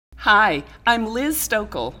Hi, I'm Liz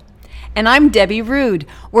Stokel. And I'm Debbie Rude.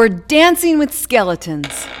 We're Dancing with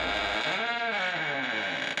Skeletons.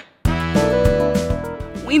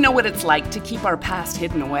 We know what it's like to keep our past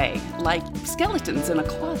hidden away, like skeletons in a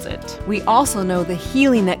closet. We also know the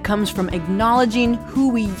healing that comes from acknowledging who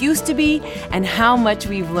we used to be and how much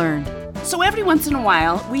we've learned. So every once in a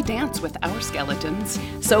while, we dance with our skeletons.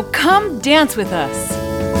 So come dance with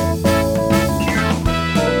us.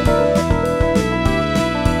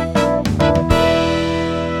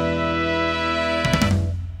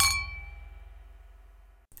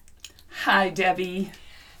 Hi, Debbie.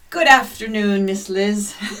 Good afternoon, Miss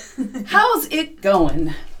Liz. How's it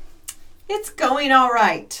going? It's going all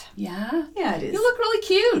right. Yeah? Yeah, it is. You look really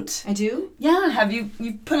cute. I do? Yeah, have you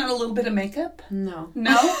put on a little bit of makeup? No.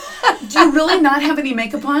 No? Do you really not have any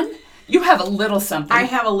makeup on? You have a little something. I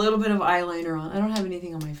have a little bit of eyeliner on. I don't have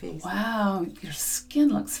anything on my face. Wow, your skin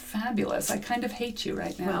looks fabulous. I kind of hate you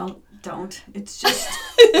right now. Well, don't. It's just,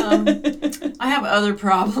 I have other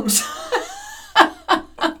problems.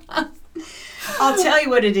 I'll tell you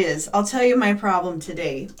what it is. I'll tell you my problem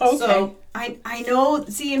today. Okay. So I know,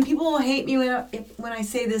 see, and people will hate me when I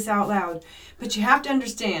say this out loud, but you have to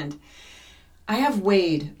understand, I have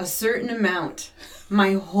weighed a certain amount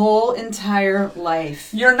my whole entire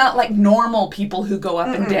life. You're not like normal people who go up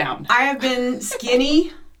and down. I have been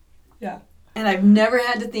skinny, Yeah. and I've never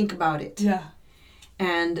had to think about it. Yeah.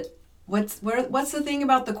 And what's the thing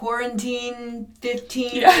about the quarantine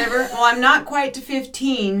 15, Yeah. whatever? Well, I'm not quite to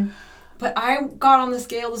 15, but I got on the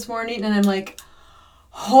scale this morning and I'm like,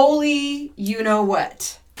 holy, you know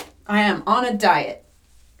what? I am on a diet.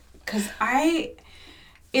 Because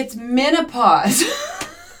it's menopause.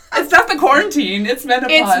 It's not the quarantine, it's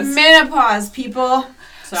menopause. It's menopause, people.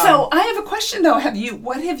 So I have a question though. Have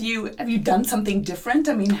you done something different?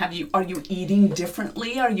 I mean, are you eating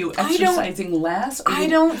differently? Are you exercising less? I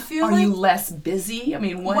don't feel Are you less busy? I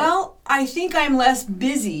mean, what? Well, I think I'm less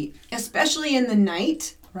busy, especially in the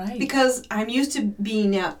night. Right. Because I'm used to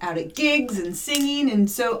being out at gigs and singing, and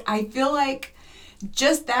so I feel like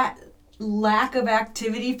just that lack of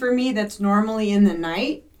activity for me that's normally in the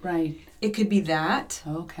night. Right. It could be that.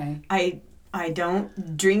 Okay. I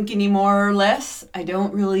don't drink any more or less. I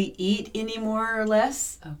don't really eat any more or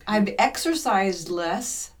less. Okay. I've exercised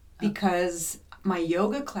less because my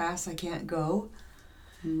yoga class I can't go.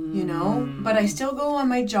 You know, but I still go on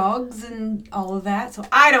my jogs and all of that. So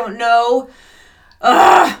I don't know.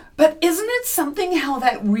 Ugh. But isn't it something how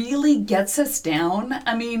that really gets us down?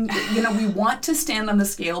 I mean, we want to stand on the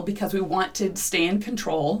scale because we want to stay in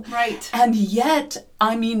control. Right. And yet,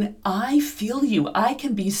 I mean, I feel you. I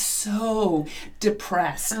can be so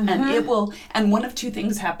depressed. And one of two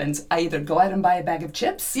things happens. I either go out and buy a bag of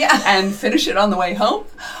chips and finish it on the way home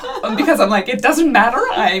because I'm like, it doesn't matter.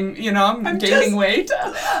 I'm gaining weight.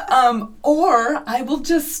 Or I will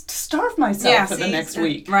just starve myself for the next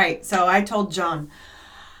week. Right. So I told John,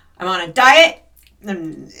 I'm on a diet.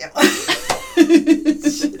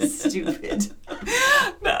 It's just stupid.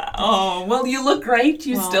 Oh, well, you look great.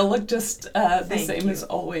 You still look just the same as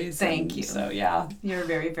always. Thank you. So, yeah. You're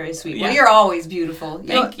very, very sweet. Yeah. Well, you're always beautiful.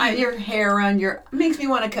 Thank you. Your hair makes me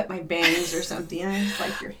want to cut my bangs or something. I just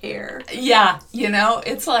like your hair. Yeah,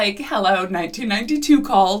 it's like, hello, 1992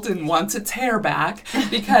 called and wants its hair back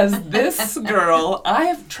because this girl, I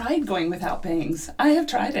have tried going without bangs. I have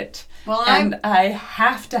tried it. Well, and I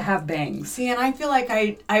have to have bangs. See, and I feel like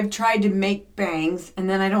I've tried to make bangs, and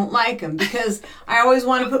then I don't like them because I always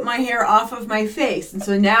want to put my hair off of my face. And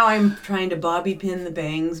so now I'm trying to bobby pin the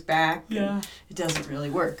bangs back. Yeah. It doesn't really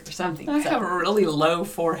work or something. I have a really low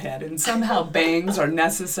forehead, and somehow bangs are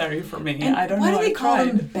necessary for me. And I don't why know. Why do they call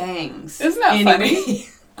them bangs? Isn't that funny?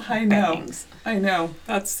 I know. Bangs. I know.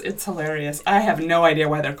 It's hilarious. I have no idea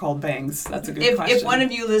why they're called bangs. That's a good question. If one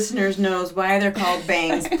of you listeners knows why they're called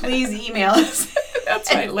bangs, please email us.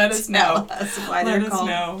 That's right. Let us know. Tell us why they're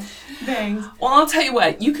called bangs. Well, I'll tell you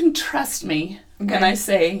what. You can trust me when I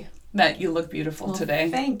say that you look beautiful today.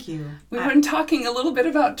 Thank you. We've been talking a little bit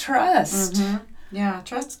about trust. Mm-hmm. Yeah,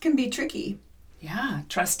 trust can be tricky. Yeah,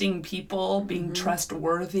 trusting people, being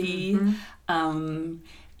trustworthy.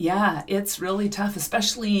 Yeah, it's really tough,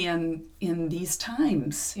 especially in these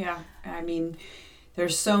times. Yeah, I mean,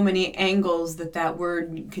 there's so many angles that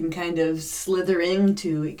word can kind of slither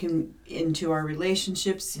into. It can into our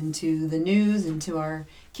relationships, into the news, into our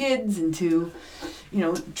kids, into,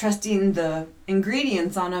 trusting the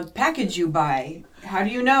ingredients on a package you buy. How do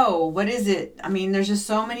you know? What is it? I mean, there's just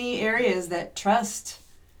so many areas that trust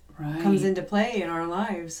comes into play in our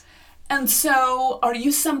lives. And so, are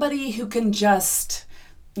you somebody who can just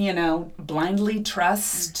blindly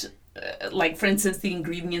trust like for instance, the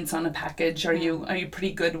ingredients on a package, are you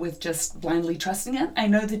pretty good with just blindly trusting it? I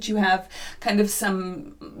know that you have kind of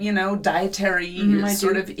some, dietary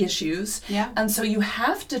sort of issues. Yeah. And so you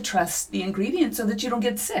have to trust the ingredients so that you don't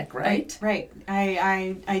get sick, right? Right.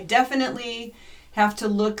 I definitely have to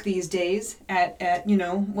look these days at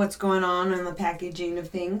what's going on in the packaging of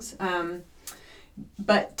things.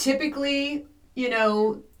 But typically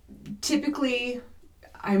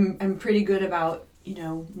I'm pretty good about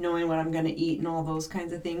knowing what I'm going to eat and all those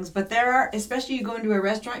kinds of things. But there are, especially you go into a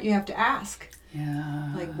restaurant, you have to ask.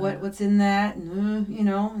 Yeah. Like what's in that, and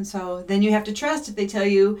and so then you have to trust if they tell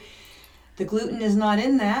you the gluten is not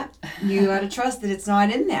in that. You got to trust that it's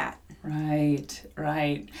not in that. Right. So,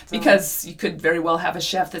 because you could very well have a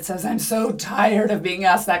chef that says, I'm so tired of being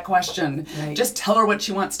asked that question. Right. Just tell her what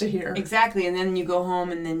she wants to hear. Exactly. And then you go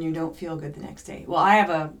home and then you don't feel good the next day. Well, I have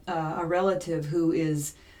a relative who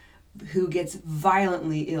gets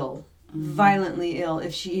violently ill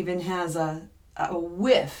if she even has a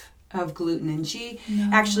whiff of gluten. And she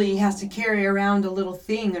actually has to carry around a little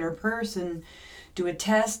thing in her purse and do a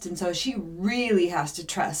test, and so she really has to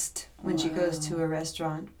trust when she goes to a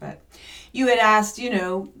restaurant. But you had asked,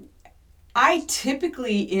 I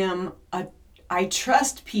typically I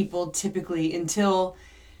trust people typically until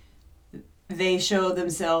they show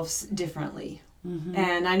themselves differently. Mm-hmm.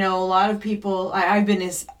 And I know a lot of people, I've been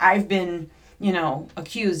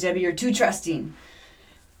accused, Debbie, you're too trusting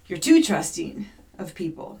of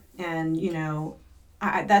people. And,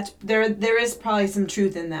 there is probably some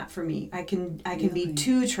truth in that for me. I can be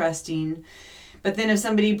too trusting, but then if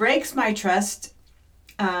somebody breaks my trust,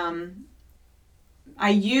 I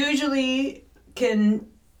usually can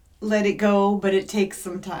let it go, but it takes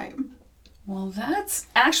some time. Well, that's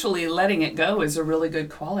actually letting it go is a really good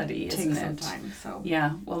quality, isn't it? Takes some time, so.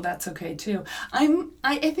 Yeah, well, that's okay too. I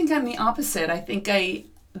think I'm the opposite. I think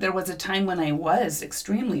there was a time when I was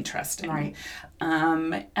extremely trusting. Right.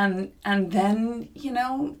 And then,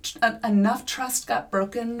 enough trust got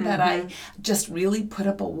broken that I just really put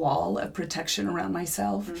up a wall of protection around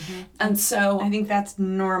myself. Mm-hmm. And so I think that's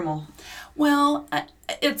normal. Well,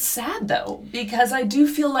 it's sad though, because I do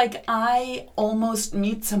feel like I almost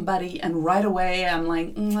meet somebody and right away I'm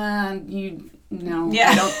like, I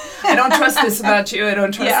don't trust this about you. I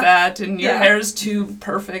don't trust that. And your hair's too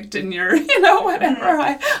perfect and you're, whatever.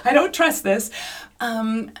 I don't trust this.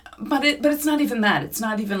 But it's not even that. It's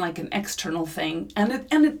not even like an external thing. And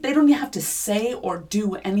they don't have to say or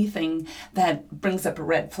do anything that brings up a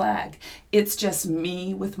red flag. It's just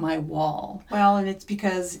me with my wall. Well, and it's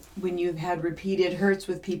because when you've had repeated hurts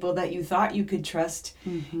with people that you thought you could trust,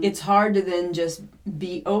 it's hard to then just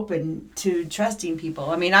be open to trusting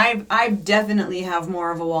people. I mean, I definitely have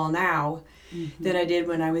more of a wall now than I did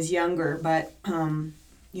when I was younger, but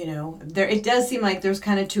it does seem like there's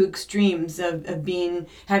kind of two extremes of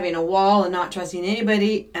having a wall and not trusting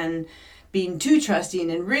anybody and being too trusting,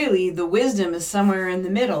 and really the wisdom is somewhere in the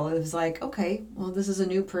middle. It was like, okay, well, this is a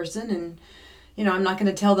new person and I'm not going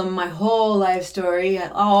to tell them my whole life story.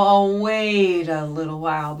 I'll wait a little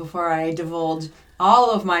while before I divulge all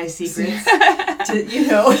of my secrets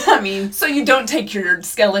So you don't take your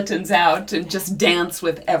skeletons out and just dance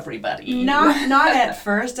with everybody. Not at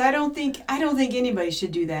first. I don't think anybody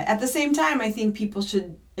should do that. At the same time, I think people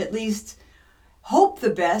should at least hope the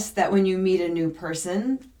best, that when you meet a new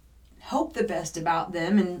person, hope the best about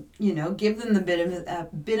them and, give them the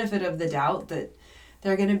benefit of the doubt that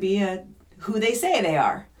they're going to be who they say they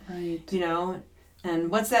are. Right. And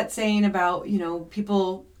what's that saying about,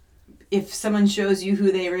 people, if someone shows you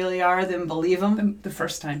who they really are, then believe them. The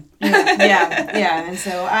first time. Yeah. And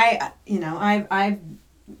so I've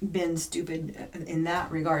been stupid in that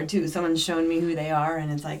regard too. Someone's shown me who they are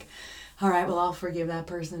and it's like, all right, well, I'll forgive that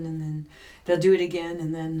person, and then they'll do it again,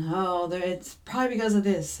 and then, it's probably because of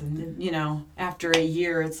this. And then, after a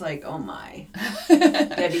year, it's like, oh my,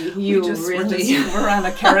 Debbie, we're on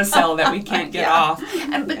a carousel that we can't get off.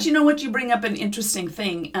 But you know what? You bring up an interesting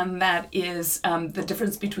thing, and that is the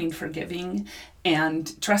difference between forgiving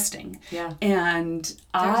and trusting. Yeah. And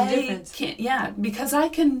there's a difference. Because I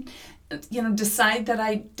can decide that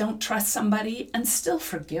I don't trust somebody and still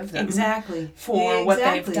forgive them for what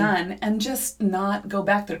they've done and just not go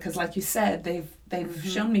back there, because like you said, they've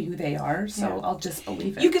shown me who they are, so I'll just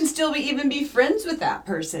believe it. You can still even be friends with that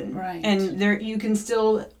person, right? And you can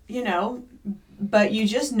still but you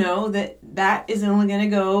just know that is only going to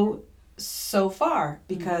go so far,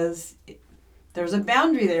 because there's a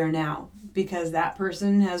boundary there now, because that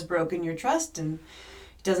person has broken your trust. And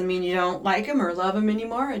it doesn't mean you don't like them or love them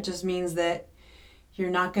anymore. It just means that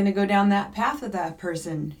you're not going to go down that path with that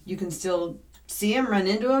person. You can still see them, run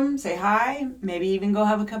into them, say hi, maybe even go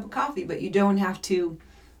have a cup of coffee, but you don't have to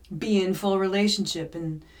be in full relationship,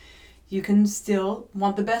 and you can still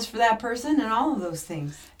want the best for that person and all of those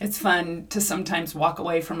things. It's fun to sometimes walk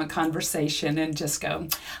away from a conversation and just go,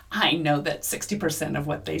 I know that 60% of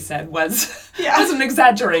what they said was an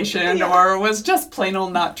exaggeration or was just plain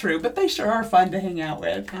old not true, but they sure are fun to hang out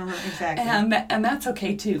with. Exactly. And that's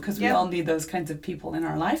okay too, because we all need those kinds of people in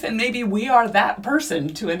our life. And maybe we are that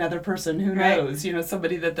person to another person, who knows,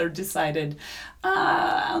 somebody that they're decided,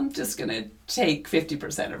 I'm just going to take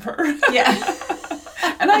 50% of her. Yeah.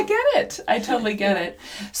 And I get it. I totally get it.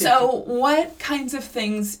 So what kinds of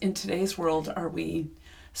things in today's world are we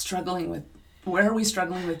struggling with? Where are we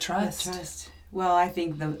struggling with trust? Trust. Well, I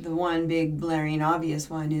think the one big blaring obvious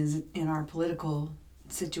one is in our political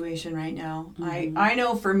situation right now. Mm-hmm. I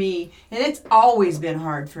know for me, and it's always been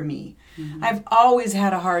hard for me. Mm-hmm. I've always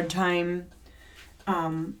had a hard time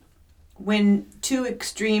when two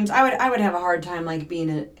extremes. I would have a hard time like being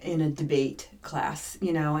in a debate class,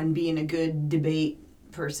 and being a good debate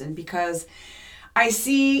person, because I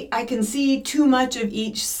can see too much of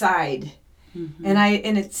each side. Mm-hmm.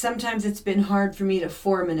 And sometimes it's been hard for me to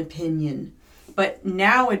form an opinion. But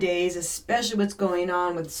nowadays, especially what's going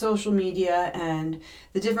on with social media and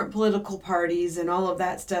the different political parties and all of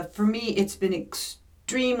that stuff, for me it's been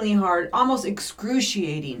extremely hard, almost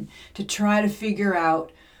excruciating, to try to figure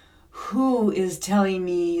out who is telling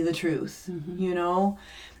me the truth, And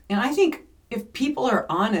I think if people are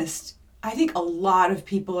honest, I think a lot of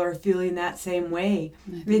people are feeling that same way.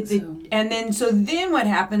 And then what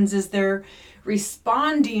happens is they're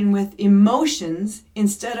responding with emotions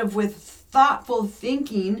instead of with thoughtful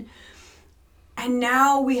thinking. And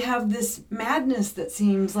now we have this madness that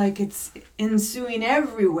seems like it's ensuing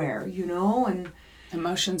everywhere, and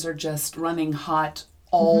emotions are just running hot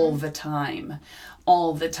all the time.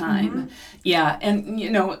 Yeah. And,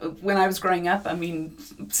 when I was growing up,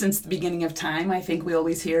 since the beginning of time, I think we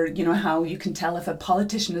always hear, how you can tell if a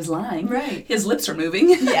politician is lying. Right. His lips are moving.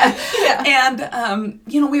 Yeah. And,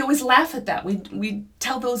 we always laugh at that. We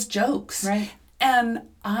tell those jokes. Right. And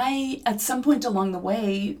at some point along the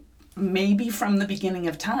way, maybe from the beginning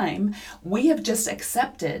of time, we have just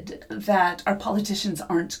accepted that our politicians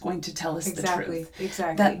aren't going to tell us the truth.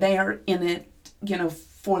 Exactly. That they are in it,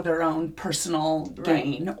 for their own personal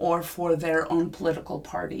gain or for their own political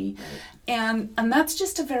party. Right. And that's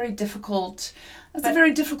just a very difficult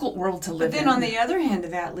world to live in. But then on the other hand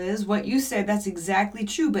of that, Liz, what you said, that's exactly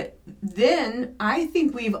true. But then I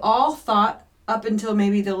think we've all thought up until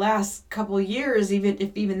maybe the last couple of years,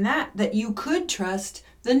 even that you could trust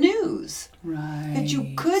the news. Right. That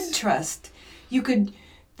you could trust.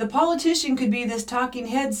 The politician could be this talking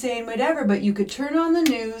head saying whatever, but you could turn on the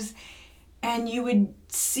news and you would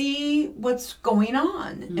see what's going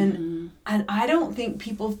on. Mm-hmm. And I don't think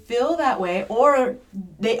people feel that way, or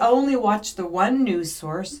they only watch the one news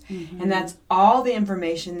source, and that's all the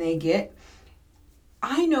information they get.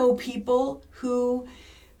 I know people who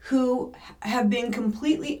have been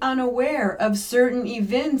completely unaware of certain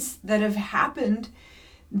events that have happened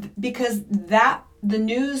because the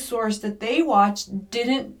news source that they watched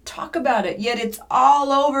didn't talk about it, yet it's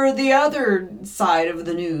all over the other side of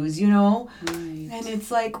the news, Right. And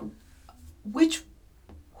it's like,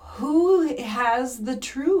 who has the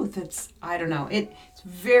truth? I don't know. It's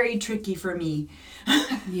very tricky for me.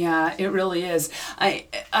 Yeah, it really is.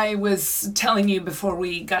 I was telling you before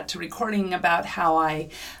we got to recording about how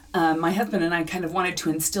my husband and I kind of wanted to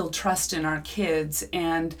instill trust in our kids.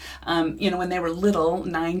 And, when they were little,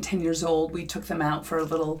 9, 10 years old, we took them out for a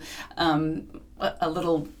little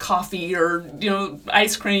coffee or,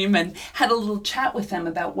 ice cream, and had a little chat with them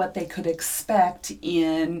about what they could expect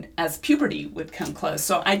as puberty would come close.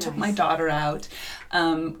 So I took my daughter out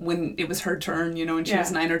when it was her turn, when she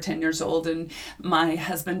was 9 or 10 years old, and my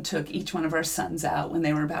husband took each one of our sons out when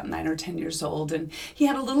they were about 9 or 10 years old, and he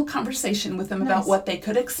had a little conversation with them about what they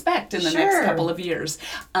could expect in the next couple of years.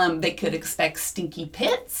 They could expect stinky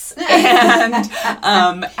pits and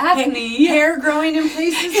acne. Hair growing in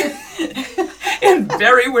places. In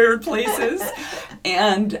very weird places,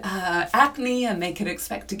 and acne, and they could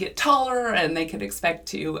expect to get taller, and they could expect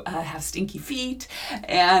to have stinky feet,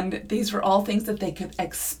 and these were all things that they could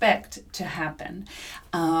expect to happen.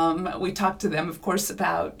 We talked to them, of course,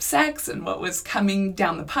 about sex and what was coming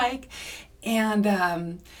down the pike, and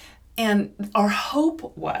our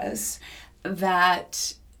hope was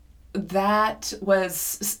that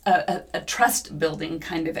was a trust-building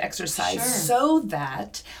kind of exercise, so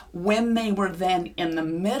that when they were then in the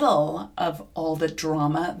middle of all the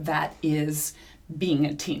drama that is being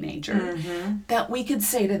a teenager, that we could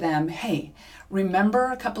say to them, hey,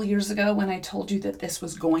 remember a couple years ago when I told you that this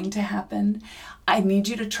was going to happen? I need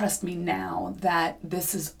you to trust me now that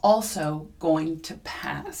this is also going to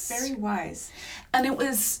pass. Very wise. And it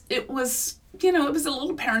was, it was a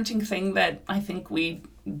little parenting thing that I think we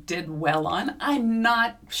did well on. I'm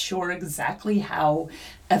not sure exactly how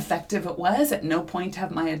effective it was. At no point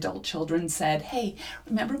have my adult children said, hey,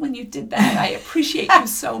 remember when you did that? I appreciate you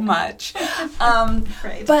so much.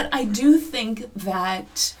 Right. But I do think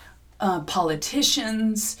that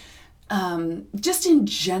politicians, just in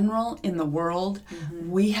general in the world,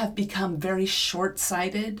 we have become very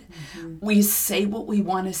short-sighted. We say what we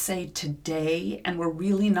want to say today, and we're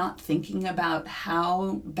really not thinking about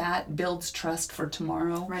how that builds trust for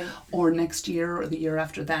tomorrow or next year or the year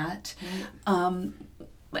after that.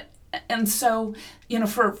 And so,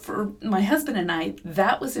 for my husband and I,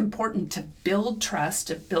 that was important to build trust,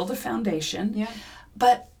 to build a foundation. Yeah.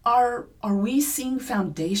 But are we seeing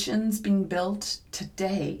foundations being built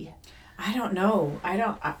today? I don't know.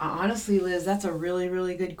 Honestly, Liz, that's a really,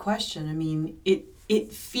 really good question. I mean,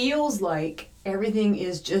 it feels like everything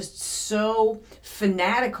is just so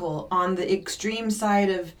fanatical on the extreme side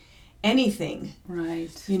of anything.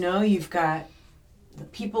 Right. You've got the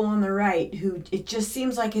people on the right who, it just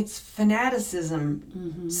seems like it's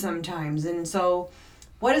fanaticism sometimes. And so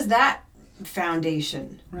what is that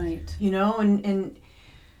foundation? Right. And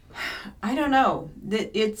I don't know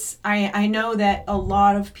that I know that a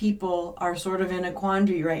lot of people are sort of in a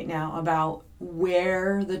quandary right now about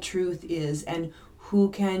where the truth is and who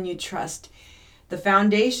can you trust. The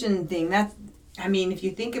foundation thing, if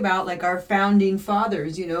you think about like our founding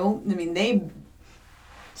fathers, they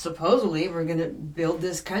supposedly were going to build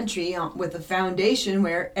this country with a foundation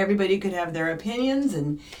where everybody could have their opinions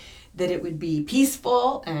and that it would be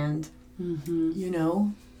peaceful and,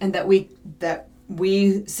 and that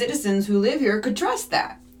we citizens who live here could trust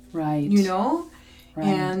that. Right. Right.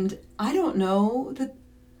 And I don't know that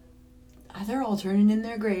they're all turning in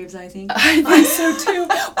their graves, I think. I think so too.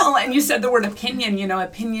 Well, and you said the word opinion.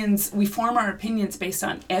 Opinions, we form our opinions based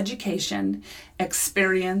on education,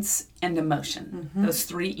 experience, and emotion. Those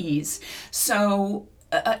 3 E's. So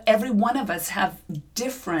every one of us have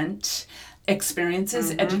different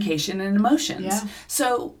experiences, education, and emotions. Yeah.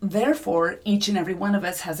 So therefore, each and every one of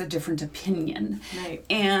us has a different opinion. Right.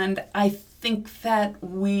 And I think that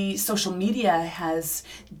social media has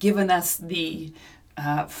given us the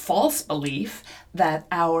false belief that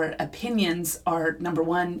our opinions are, number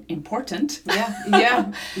one, important.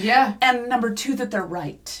 Yeah. And number two, that they're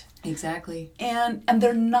right. Exactly. And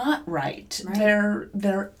they're not right.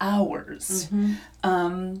 They're ours.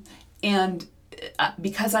 And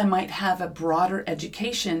because I might have a broader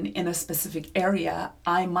education in a specific area,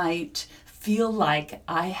 I might feel like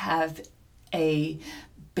I have a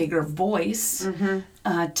bigger voice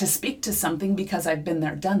to speak to something because I've been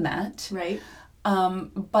there, done that. Right.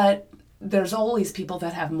 But there's always people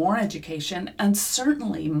that have more education, and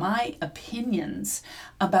certainly my opinions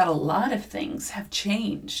about a lot of things have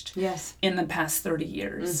changed in the past 30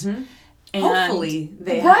 years. And hopefully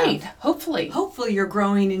they have. Hopefully you're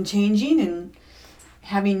growing and changing and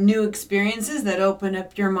having new experiences that open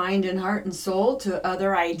up your mind and heart and soul to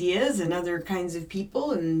other ideas and other kinds of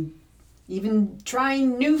people and even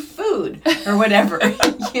trying new food or whatever.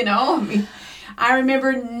 I remember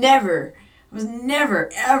I was never,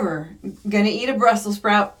 ever going to eat a Brussels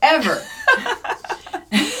sprout, ever.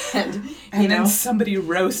 and then somebody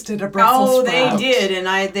roasted a Brussels sprout. Oh, they did.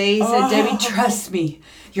 And they said, Debbie, trust me.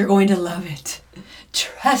 You're going to love it.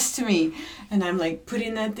 Trust me. And I'm like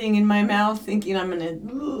putting that thing in my mouth thinking I'm going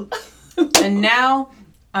to... And now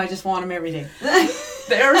I just want them every day.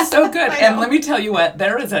 They're so good. And let me tell you what,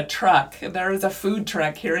 there is a food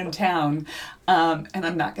truck here in town. And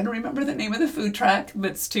I'm not going to remember the name of the food truck,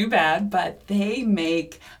 but it's too bad. But they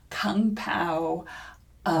make Kung Pao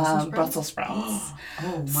Brussels sprouts.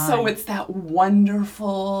 Oh my. So it's that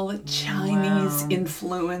wonderful Chinese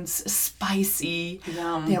influence, spicy.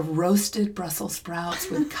 Yum. They have roasted Brussels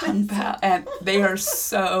sprouts with Kung Pao, and they are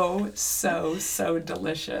so, so, so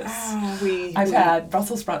delicious. I've had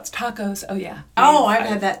Brussels sprouts tacos. Oh yeah. I've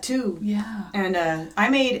had that too. Yeah. And I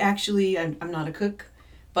made, actually, I'm not a cook,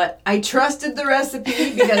 but I trusted the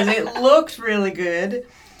recipe because it looked really good.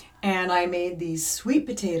 And I made these sweet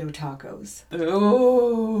potato tacos.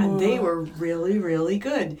 Ooh. And they were really, really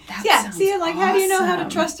good. That sounds like, how do you know how to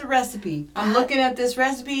awesome. trust a recipe? I'm looking at this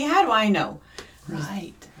recipe. How do I know?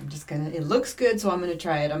 Right. I'm just it looks good, so I'm going to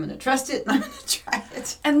try it. I'm going to trust it, and I'm going to try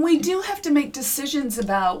it. And we do have to make decisions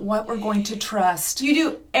about what we're going to trust. You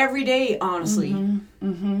do every day, honestly.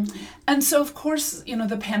 And so, of course,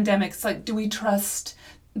 the pandemic, it's like, do we trust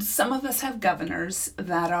some of us have governors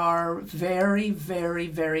that are very, very,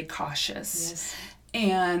 very cautious. Yes.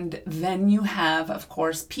 And then you have, of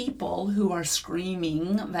course, people who are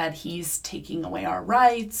screaming that he's taking away our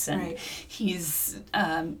rights and Right. he's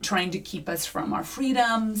trying to keep us from our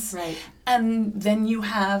freedoms. Right. And then you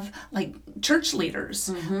have like church leaders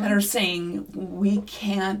that are saying we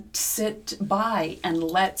can't sit by and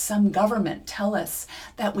let some government tell us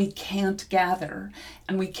that we can't gather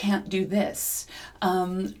and we can't do this.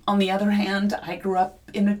 On the other hand, I grew up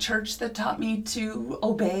in a church that taught me to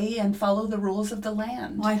obey and follow the rules of the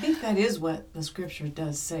land. Well, I think that is what the scripture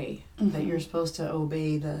does say, that you're supposed to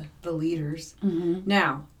obey the leaders.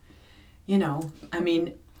 Now, I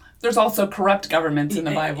mean, there's also corrupt governments in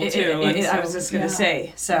the Bible too. I was just going to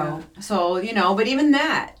say. So, but even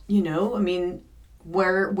that, I mean,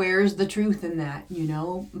 where's the truth in that,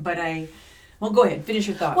 But well, go ahead, finish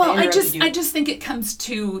your thought. Well, I just think it comes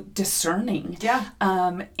to discerning. Yeah.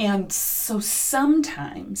 And so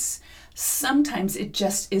sometimes it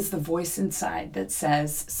just is the voice inside that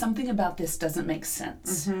says something about this doesn't make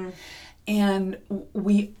sense. And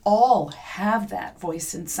we all have that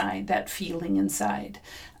voice inside, that feeling inside.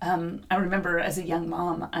 I remember as a young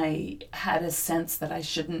mom, I had a sense that I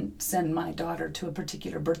shouldn't send my daughter to a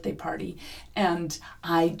particular birthday party. And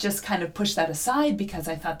I just kind of pushed that aside because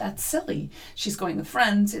I thought that's silly. She's going with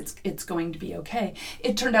friends. It's going to be okay.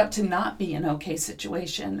 It turned out to not be an okay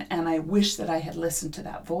situation. And I wish that I had listened to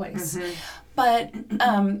that voice. But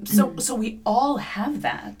so we all have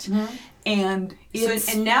that. And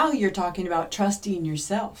and now you're talking about trusting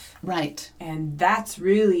yourself. Right. And that's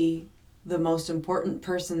really the most important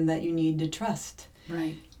person that you need to trust.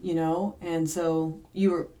 Right. And so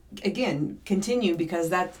again, continue, because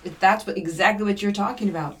that's exactly what you're talking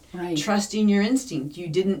about. Right. Trusting your instinct. You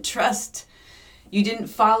didn't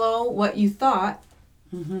follow what you thought.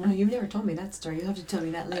 Oh, you've never told me that story. You'll have to tell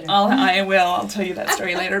me that later. I will. I'll tell you that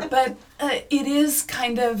story later. But it is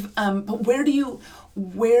kind of, but where do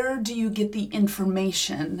you get the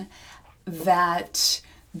information that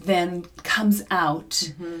then comes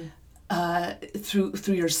out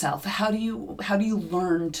through yourself? How do you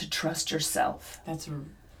learn to trust yourself?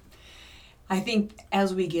 I think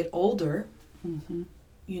as we get older,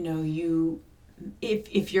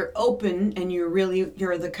 if you're open and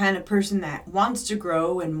you're the kind of person that wants to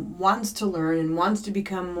grow and wants to learn and wants to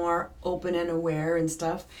become more open and aware and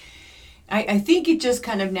stuff, I think it just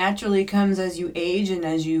kind of naturally comes as you age and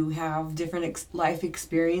as you have different life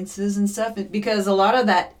experiences and stuff, because a lot of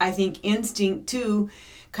that, I think, instinct too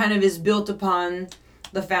kind of is built upon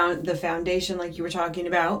the foundation, like you were talking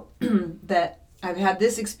about, that I've had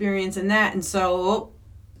this experience and that, and so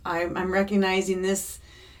I'm recognizing this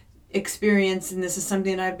experience, and this is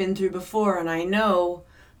something I've been through before, and I know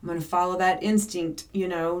I'm going to follow that instinct. You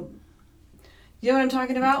know what I'm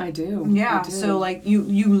talking about? I do. Yeah. I do. So like you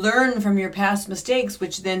learn from your past mistakes,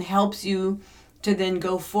 which then helps you to then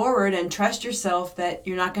go forward and trust yourself that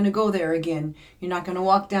you're not going to go there again. You're not going to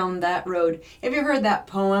walk down that road. Have you heard that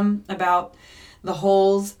poem about the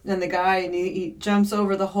holes and the guy and he jumps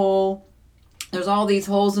over the hole? There's all these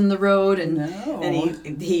holes in the road,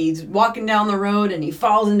 and he's walking down the road and he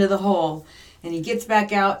falls into the hole, and he gets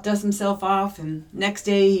back out, dusts himself off, and next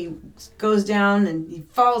day he goes down and he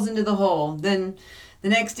falls into the hole. Then the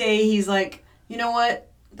next day he's like, you know what,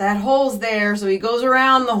 that hole's there, so he goes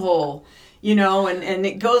around the hole, and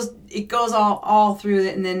it goes all through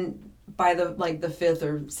it, and then by the fifth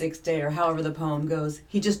or sixth day, or however the poem goes,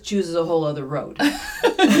 he just chooses a whole other road.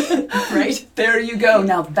 Right? There you go.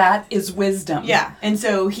 Now that is wisdom. Yeah. And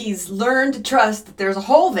so he's learned to trust that there's a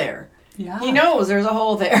hole there. Yeah. He knows there's a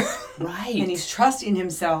hole there. Right. And he's trusting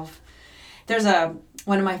himself. There's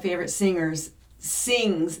one of my favorite singers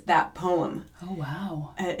sings that poem. Oh,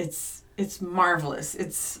 wow. It's marvelous.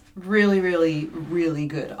 It's really, really, really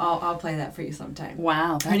good. I'll play that for you sometime.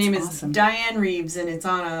 Wow, that's Her name awesome. is Diane Reeves, and it's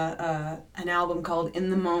on an album called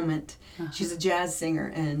In the Moment. Uh-huh. She's a jazz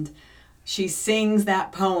singer, and she sings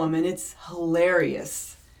that poem, and it's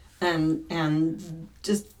hilarious and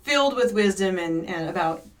just filled with wisdom and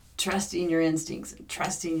about trusting your instincts and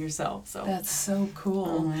trusting yourself. So that's so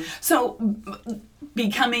cool. Mm-hmm. So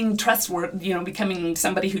becoming trustworthy, becoming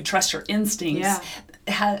somebody who trusts your instincts,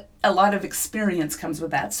 a lot of experience comes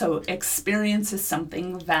with that. So experience is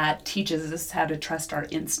something that teaches us how to trust our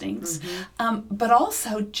instincts, but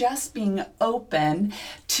also just being open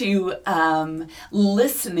to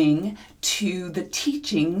listening to the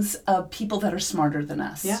teachings of people that are smarter than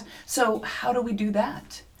us. Yeah. So how do we do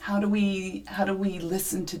that? How do we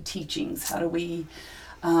listen to teachings? How do we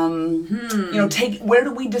where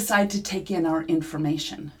do we decide to take in our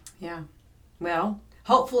information? Yeah. Well,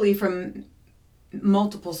 hopefully from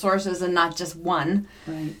multiple sources and not just one.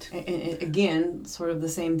 Right. Again, sort of the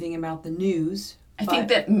same thing about the news. I think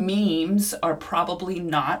that memes are probably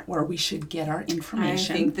not where we should get our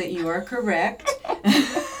information. I think that you are correct.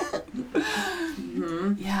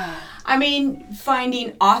 Yeah. I mean,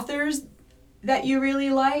 finding authors that you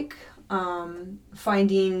really like,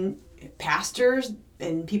 finding pastors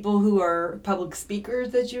and people who are public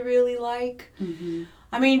speakers that you really like. Mm-hmm.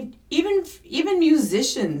 I mean, even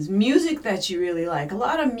musicians, music that you really like. A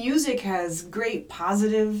lot of music has great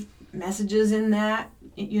positive messages in that,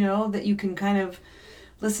 you know, that you can kind of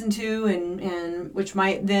listen to and which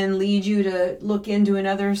might then lead you to look into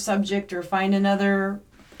another subject or find another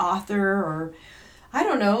author, or I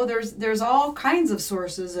don't know, there's all kinds of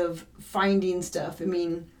sources of finding stuff. I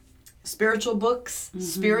mean, spiritual books,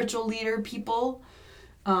 spiritual leader people,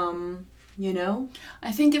 you know?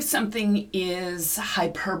 I think if something is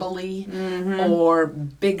hyperbole or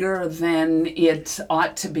bigger than it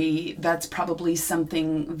ought to be, that's probably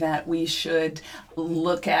something that we should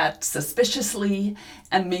look at suspiciously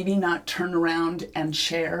and maybe not turn around and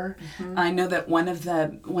share. I know that one of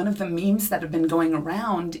the memes that have been going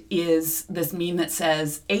around is this meme that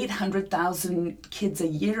says 800,000 kids a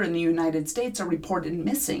year in the United States are reported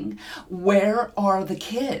missing. Where are the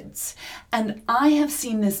kids? And I have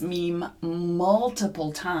seen this meme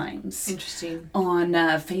multiple times. Interesting. On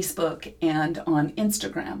Facebook and on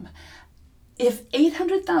Instagram. If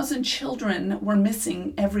 800,000 children were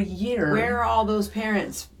missing every year... Where are all those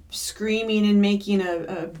parents screaming and making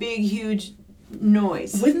a big, huge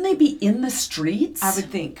noise? Wouldn't they be in the streets? I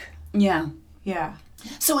would think. Yeah. Yeah.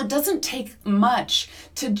 So it doesn't take much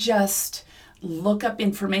to just look up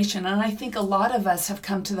information. And I think a lot of us have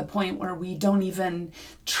come to the point where we don't even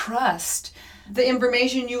trust the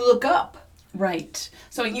information you look up. Right.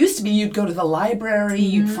 So it used to be you'd go to the library,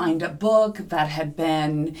 you'd find a book that had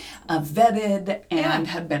been vetted and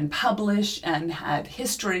had been published and had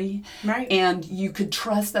history. Right. And you could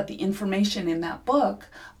trust that the information in that book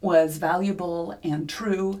was valuable and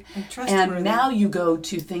true. And trustworthy. And now you go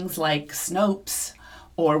to things like Snopes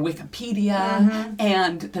or Wikipedia,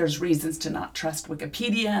 and there's reasons to not trust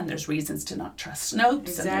Wikipedia, and there's reasons to not trust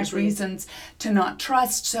Snopes, and there's reasons to not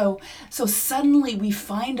trust. So suddenly we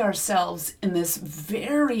find ourselves in this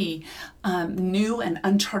very new and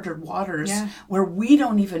uncharted waters where we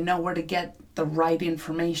don't even know where to get the right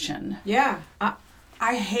information. Yeah,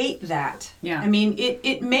 I hate that. Yeah. I mean,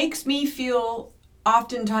 it makes me feel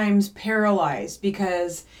oftentimes paralyzed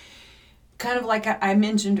because, kind of like I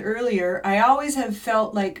mentioned earlier, I always have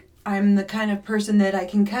felt like I'm the kind of person that I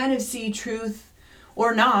can kind of see truth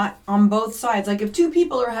or not on both sides. Like if two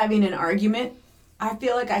people are having an argument, I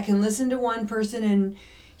feel like I can listen to one person and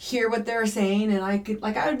hear what they're saying, and I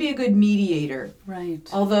would be a good mediator. Right.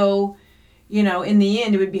 Although, you know, in the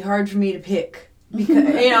end it would be hard for me to pick.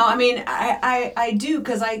 Because, you know, I mean, I do,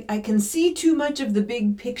 because I can see too much of the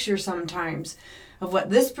big picture sometimes of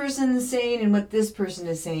what this person is saying and what this person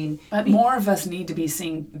is saying. But more of us need to be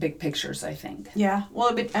seeing big pictures, I think. Yeah.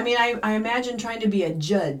 Well, but I mean, I imagine trying to be a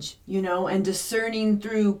judge, you know, and discerning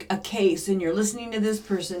through a case, and you're listening to this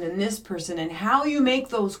person and how you make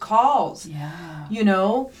those calls. Yeah. You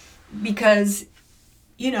know, because,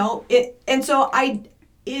 you know, and so I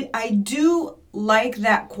do like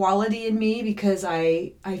that quality in me, because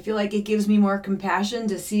I feel like it gives me more compassion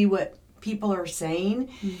to see what people are saying,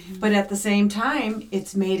 but at the same time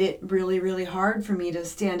it's made it really, really hard for me to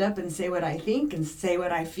stand up and say what I think and say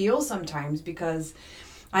what I feel sometimes, because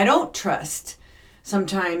I don't trust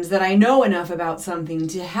sometimes that I know enough about something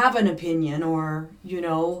to have an opinion, or, you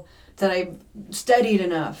know, that I studied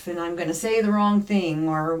enough and I'm going to say the wrong thing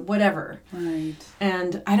or whatever. Right.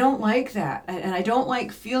 And I don't like that, and I don't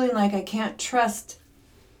like feeling like I can't trust.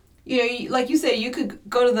 You know, like you say, you could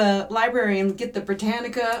go to the library and get the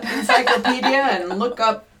Britannica Encyclopedia and look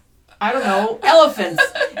up, I don't know, elephants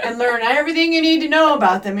and learn everything you need to know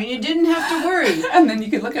about them, and you didn't have to worry. And then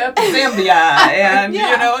you can look up Zambia and, you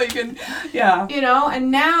know, you can, You know,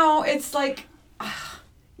 and now it's like,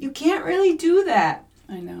 you can't really do that.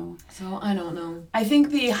 I know. So, I don't know. I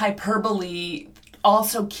think the hyperbole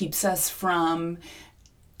also keeps us from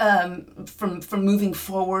moving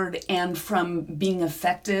forward and from being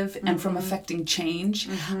effective and from affecting change.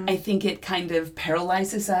 I think it kind of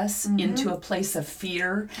paralyzes us into a place of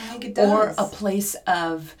fear, I think it does. or a place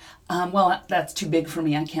of well, that's too big for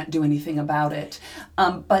me. I can't do anything about it.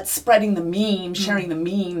 But spreading the meme, sharing the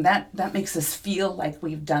meme, that makes us feel like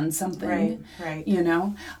we've done something. Right. You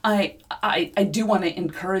know, I do want to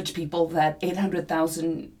encourage people that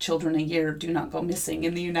 800,000 children a year do not go missing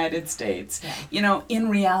in the United States. Yeah. You know, in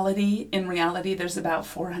reality, there's about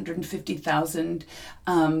 450,000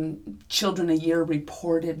 children a year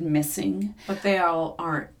reported missing. But they all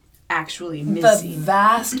aren't actually missing. The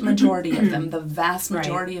vast majority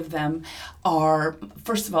of them, are,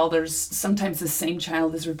 first of all, there's sometimes the same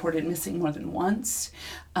child is reported missing more than once.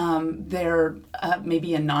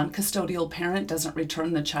 Maybe a non-custodial parent doesn't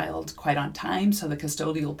return the child quite on time, so the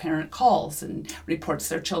custodial parent calls and reports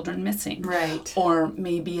their children missing. Right. Or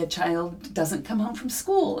maybe a child doesn't come home from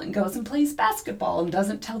school and goes and plays basketball and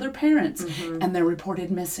doesn't tell their parents, and they're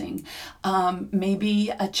reported missing. Maybe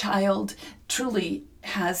a child truly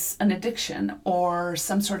has an addiction or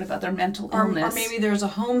some sort of other mental illness. Or maybe there's a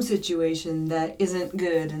home situation that isn't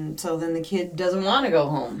good, and so then the kid doesn't want to go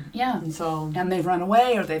home. Yeah. And they've run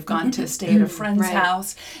away, or they've gone to stay at a friend's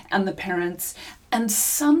house, and the parents, and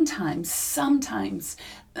sometimes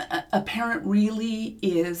a parent really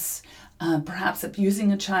is perhaps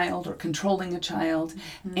abusing a child or controlling a child,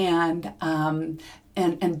 and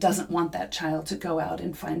doesn't want that child to go out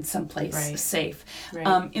and find someplace safe.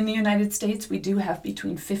 Right. In the United States, we do have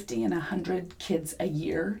between 50 and 100 kids a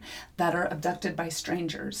year that are abducted by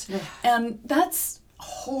strangers. And that's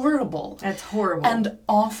horrible. That's horrible. And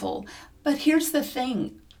awful. But here's the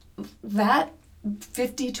thing, that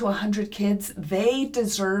 50 to 100 kids, they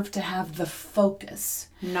deserve to have the focus.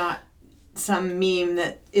 Not some meme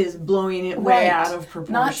that is blowing it way out of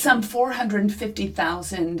proportion. Not some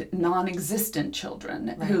 450,000 non-existent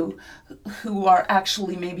children who are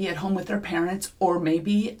actually maybe at home with their parents, or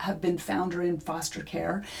maybe have been found or in foster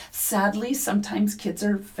care. Sadly, sometimes kids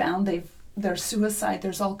are found, they're suicide,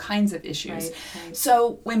 there's all kinds of issues. Right.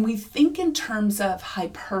 So when we think in terms of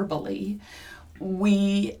hyperbole,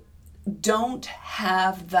 we don't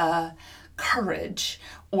have the courage,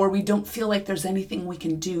 or we don't feel like there's anything we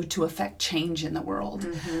can do to affect change in the world.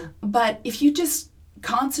 But if you just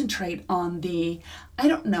concentrate on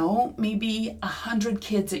maybe 100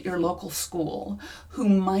 kids at your local school who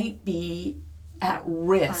might be at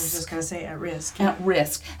risk. I was just going to say at risk.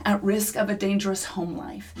 At risk of a dangerous home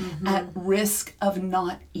life, at risk of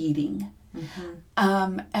not eating,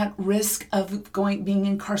 at risk of being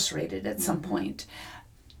incarcerated at some point.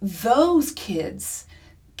 Those kids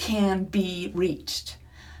can be reached.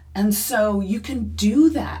 And so you can do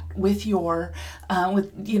that with your,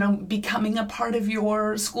 becoming a part of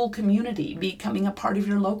your school community, becoming a part of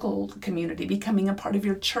your local community, becoming a part of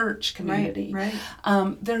your church community. Right.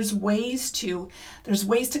 There's ways to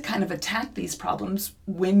kind of attack these problems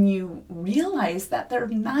when you realize that they're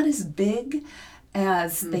not as big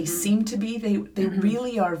as they seem to be. They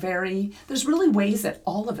really are there's really ways that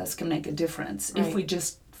all of us can make a difference if we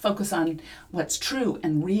just focus on what's true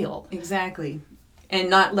and real. Exactly. And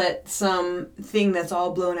not let some thing that's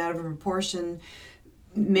all blown out of proportion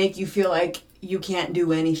make you feel like you can't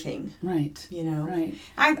do anything. Right. You know? Right.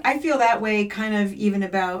 I feel that way kind of even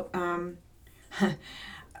about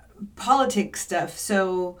politics stuff.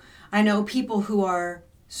 So I know people who are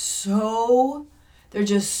they're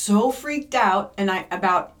just so freaked out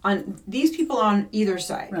on these people on either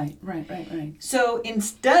side. Right. So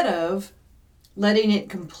instead of letting it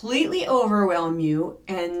completely overwhelm you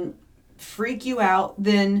and freak you out,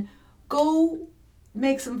 then go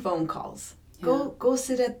make some phone calls. Yeah. Go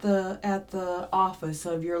sit at the office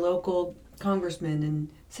of your local congressman and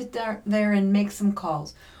sit there and make some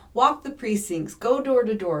calls. Walk the precincts. Go door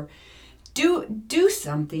to door. Do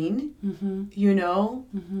something.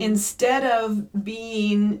 Instead of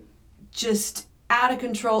being just out of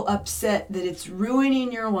control, upset that it's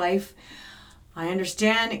ruining your life. I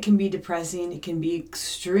understand it can be depressing. It can be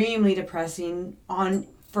extremely depressing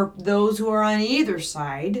for those who are on either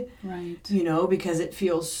side. Right. Because it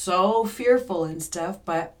feels so fearful and stuff,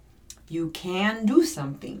 but you can do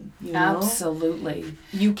something. Absolutely.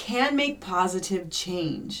 You can make positive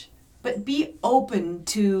change, but be open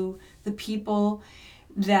to the people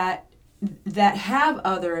that have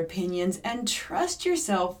other opinions, and trust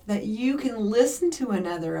yourself that you can listen to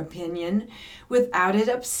another opinion without it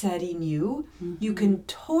upsetting you. You can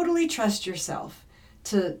totally trust yourself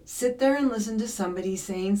to sit there and listen to somebody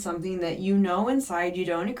saying something that inside you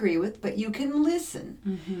don't agree with, but you can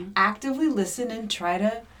listen. Actively listen and try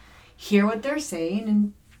to hear what they're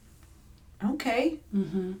saying,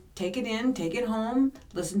 and take it in, take it home,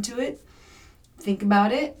 listen to it. think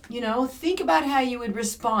about it, think about how you would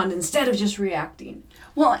respond instead of just reacting.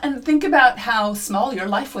 Well, and think about how small your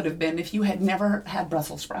life would have been if you had never had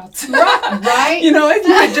Brussels sprouts. Right. If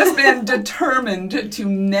you had just been determined to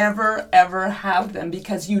never, ever have them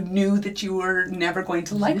because you knew that you were never going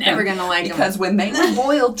to like them. Never going to like them. Because when they were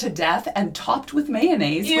boiled to death and topped with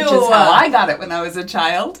mayonnaise, Ew. which is how I got it when I was a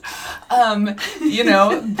child,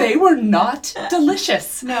 they were not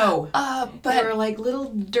delicious. No. But they were like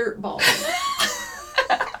little dirt balls.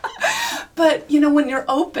 But, when you're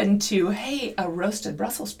open to, hey, a roasted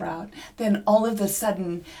Brussels sprout, then all of a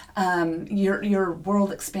sudden your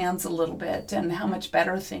world expands a little bit and how much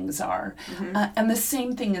better things are. Mm-hmm. And the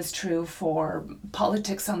same thing is true for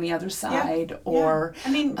politics on the other side or... Yeah.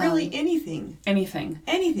 I mean, really anything. Anything.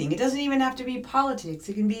 Anything. It doesn't even have to be politics.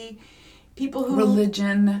 It can be people who...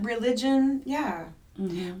 Religion, yeah.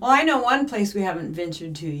 Mm-hmm. Well, I know one place we haven't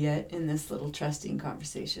ventured to yet in this little trusting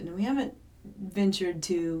conversation, and we haven't ventured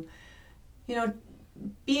to...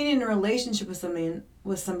 being in a relationship with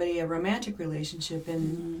somebody, a romantic relationship,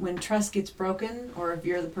 and when trust gets broken, or if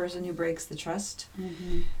you're the person who breaks the trust,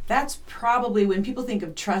 that's probably, when people think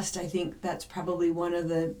of trust, I think that's probably one of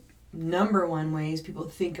the number one ways people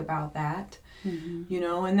think about that, and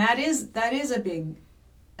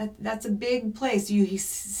that's a big place. You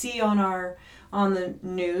see on the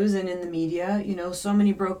news and in the media, so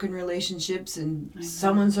many broken relationships and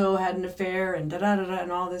so-and-so had an affair and da-da-da-da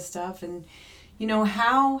and all this stuff. And,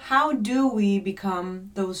 how do we become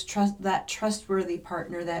that trustworthy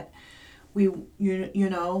partner that we, and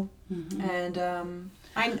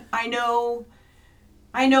I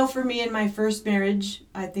know for me in my first marriage,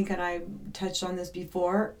 I think, and I touched on this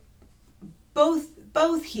before,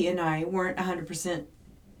 both he and I weren't 100%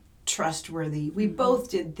 trustworthy. We both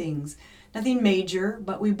did things. Nothing major,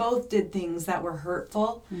 but we both did things that were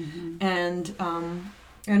hurtful and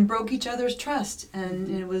broke each other's trust. And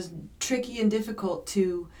it was tricky and difficult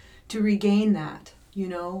to regain that,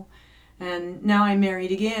 And now I'm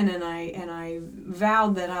married again, and I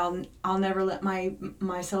vowed that I'll never let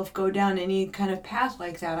myself go down any kind of path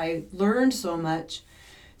like that. I learned so much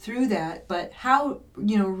through that, but how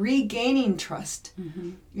regaining trust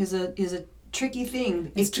is a tricky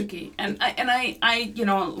thing. It's tricky, and I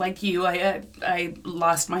like you, I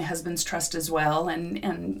lost my husband's trust as well,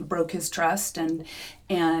 and broke his trust, and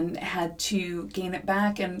had to gain it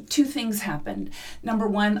back. And two things happened. Number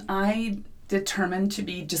one, I determined to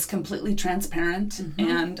be just completely transparent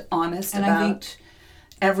and honest about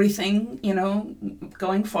everything,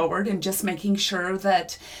 going forward, and just making sure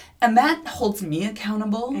that. And that holds me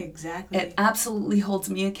accountable. Exactly. It absolutely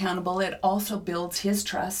holds me accountable. It also builds his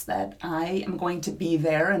trust that I am going to be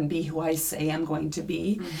there and be who I say I'm going to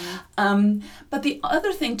be. But the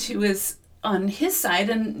other thing, too, is on his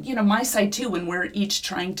side, and my side too, when we're each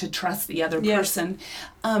trying to trust the other person,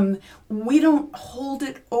 we don't hold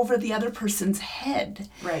it over the other person's head,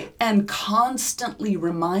 right? And constantly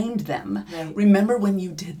remind them, right. Remember when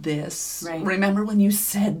you did this, right. Remember when you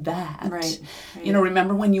said that, right.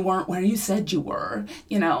 Remember when you weren't where you said you were,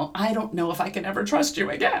 I don't know if I can ever trust you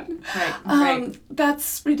again, right.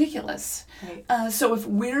 That's ridiculous, right. So if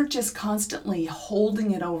we're just constantly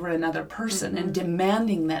holding it over another person and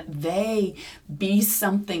demanding that they be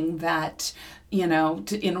something that,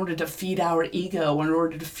 in order to feed our ego or in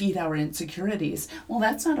order to feed our insecurities, well,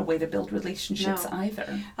 that's not a way to build relationships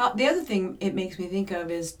either. The other thing it makes me think of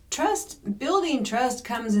is trust. Building trust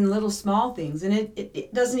comes in little small things, and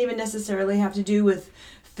it doesn't even necessarily have to do with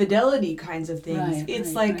fidelity kinds of things. Right,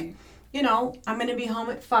 it's right. I'm going to be home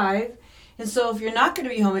at 5, and so if you're not going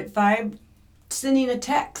to be home at 5, sending a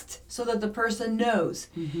text so that the person knows,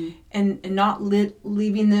 and not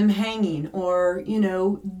leaving them hanging, or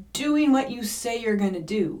doing what you say you're going to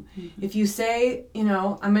do. If you say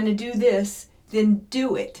I'm going to do this, then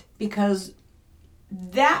do it, because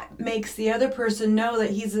that makes the other person know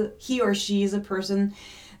that he or she is a person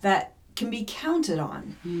that can be counted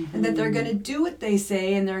on, and that they're going to do what they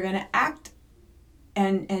say, and they're going to act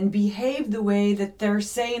and behave the way that they're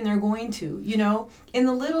saying they're going to, in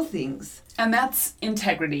the little things. And that's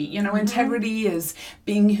integrity. Integrity is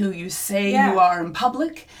being who you say you are in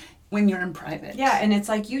public when you're in private. Yeah, and it's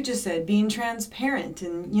like you just said, being transparent.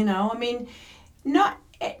 And,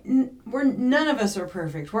 none of us are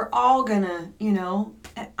perfect. We're all gonna,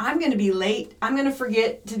 I'm gonna be late. I'm gonna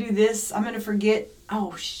forget to do this. I'm gonna forget,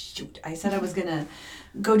 oh, shoot, I said I was gonna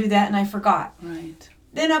go do that and I forgot. Right.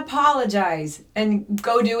 Then apologize and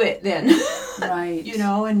go do it then. Right.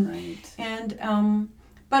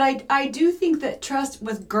 But I do think that trust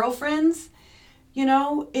with girlfriends,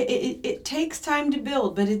 it takes time to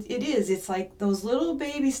build, but it's like those little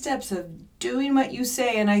baby steps of doing what you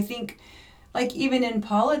say. And I think like even in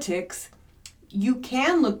politics, you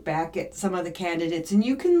can look back at some of the candidates and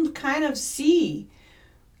you can kind of see,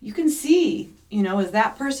 is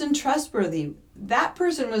that person trustworthy? That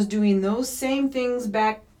person was doing those same things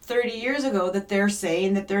back 30 years ago that they're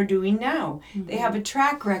saying that they're doing now. Mm-hmm. They have a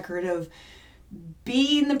track record of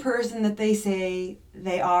being the person that they say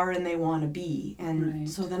they are and they want to be. And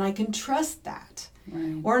so then I can trust that.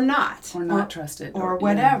 Right. Or not trust it, or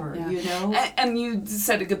whatever, And you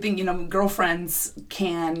said a good thing. Girlfriends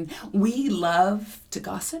we love to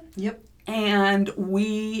gossip. Yep. And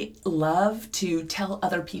we love to tell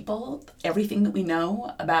other people everything that we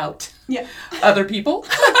know about other people.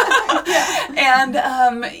 And,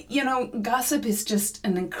 gossip is just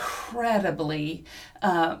an incredibly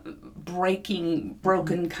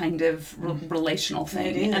broken kind of relational thing.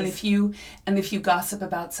 It is. And if you gossip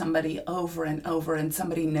about somebody over and over and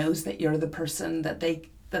somebody knows that you're the person that they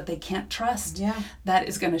can't trust, that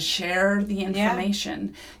is going to share the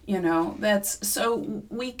information. That's so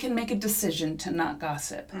we can make a decision to not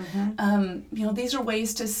gossip. Mm-hmm. These are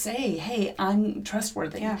ways to say, hey, I'm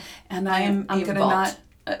trustworthy, and I'm going to not.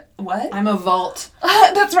 What? I'm a vault.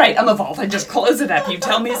 That's right. I'm a vault. I just close it up. You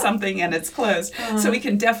tell me something and it's closed. So we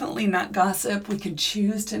can definitely not gossip. We can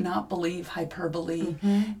choose to not believe hyperbole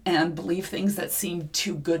and believe things that seem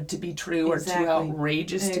too good to be true or too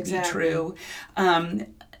outrageous to be true.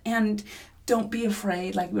 And don't be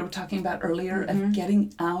afraid, like we were talking about earlier, of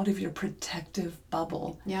getting out of your protective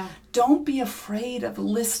bubble. Yeah. Don't be afraid of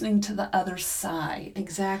listening to the other side.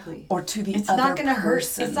 Exactly. Or to the other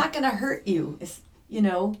person. It's not going to hurt you.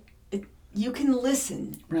 You can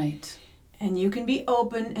listen. Right. And you can be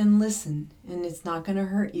open and listen, and it's not going to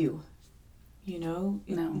hurt you. No.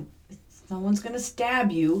 Someone's going to stab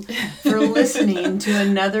you for listening to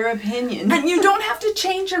another opinion. And you don't have to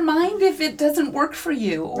change your mind if it doesn't work for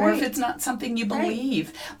you or if it's not something you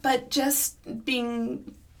believe. But just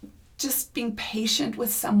being patient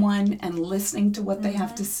with someone and listening to what they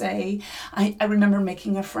have to say. I remember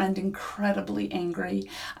making a friend incredibly angry.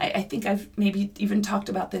 I think I've maybe even talked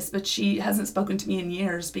about this, but she hasn't spoken to me in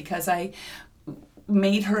years because I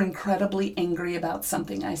made her incredibly angry about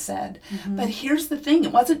something I said. But here's the thing,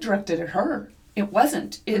 it wasn't directed at her. It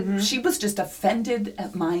wasn't. She was just offended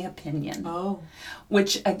at my opinion. Oh.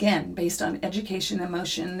 Which, again, based on education,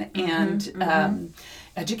 emotion, and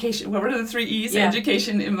education, what were the 3 E's? Yeah.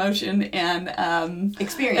 Education, emotion, and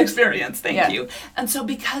experience, thank you. And so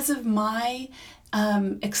because of my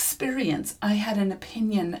experience, I had an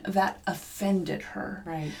opinion that offended her.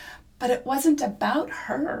 Right. But it wasn't about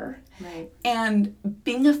her. Right. And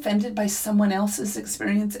being offended by someone else's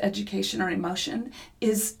experience, education, or emotion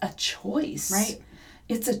is a choice. Right.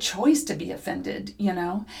 It's a choice to be offended,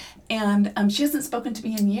 And she hasn't spoken to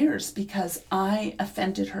me in years because I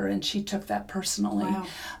offended her and she took that personally. Wow.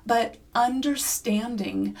 But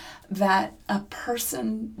understanding that a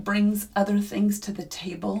person brings other things to the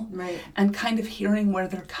table, right, and kind of hearing where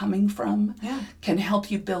they're coming from, can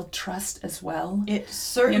help you build trust as well. It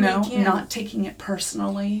certainly can. Not taking it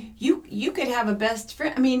personally. You could have a best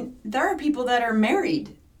friend. I mean, there are people that are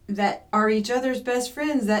married that are each other's best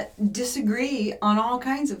friends that disagree on all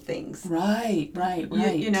kinds of things. Right.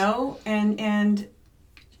 And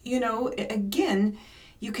again,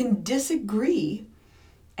 you can disagree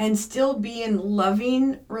and still be in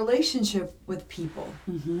loving relationship with people,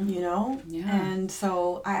 Yeah. And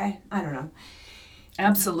so I don't know.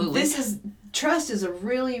 Absolutely. Trust is a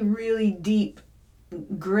really, really deep,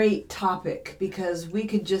 great topic because we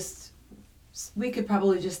could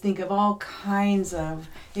probably just think of all kinds of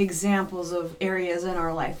examples of areas in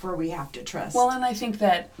our life where we have to trust. Well, and I think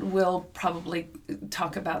that we'll probably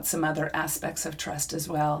talk about some other aspects of trust as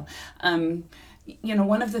well.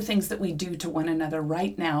 One of the things that we do to one another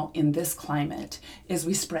right now in this climate is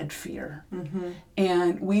we spread fear. Mm-hmm.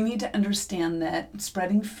 And we need to understand that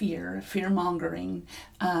spreading fear-mongering,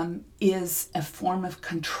 is a form of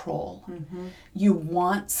control. Mm-hmm. You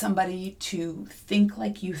want somebody to think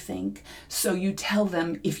like you think, so you tell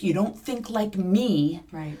them, if you don't think like me,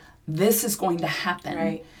 right, this is going to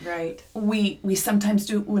happen. Right. We sometimes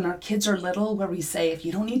do it when our kids are little, where we say, if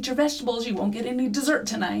you don't eat your vegetables, you won't get any dessert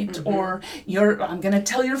tonight. Mm-hmm. Or I'm going to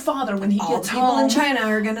tell your father when he gets home. All people in China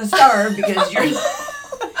are going to starve because you're...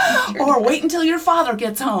 Or wait until your father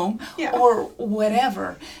gets home. Yeah. Or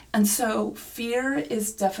whatever. And so fear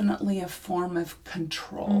is definitely a form of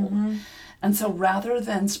control. Mm-hmm. And so rather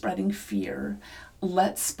than spreading fear,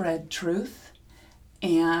 let's spread truth.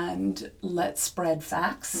 And let's spread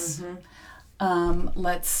facts. Mm-hmm.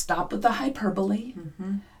 Let's stop with the hyperbole.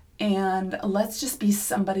 Mm-hmm. And let's just be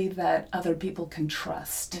somebody that other people can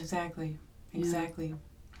trust. Exactly.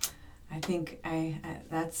 I think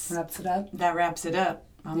that's Wraps it up. that wraps it up.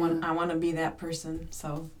 I want to be that person.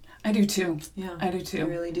 So I do too. yeah, I do too. I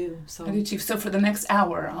really do. So I do too. So for the next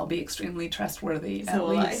hour, I'll be extremely trustworthy at So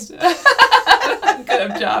will I. least.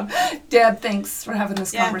 Good job. Deb, thanks for having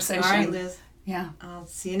this conversation. All right, Liz. Yeah. I'll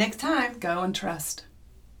see you next time. Go and trust.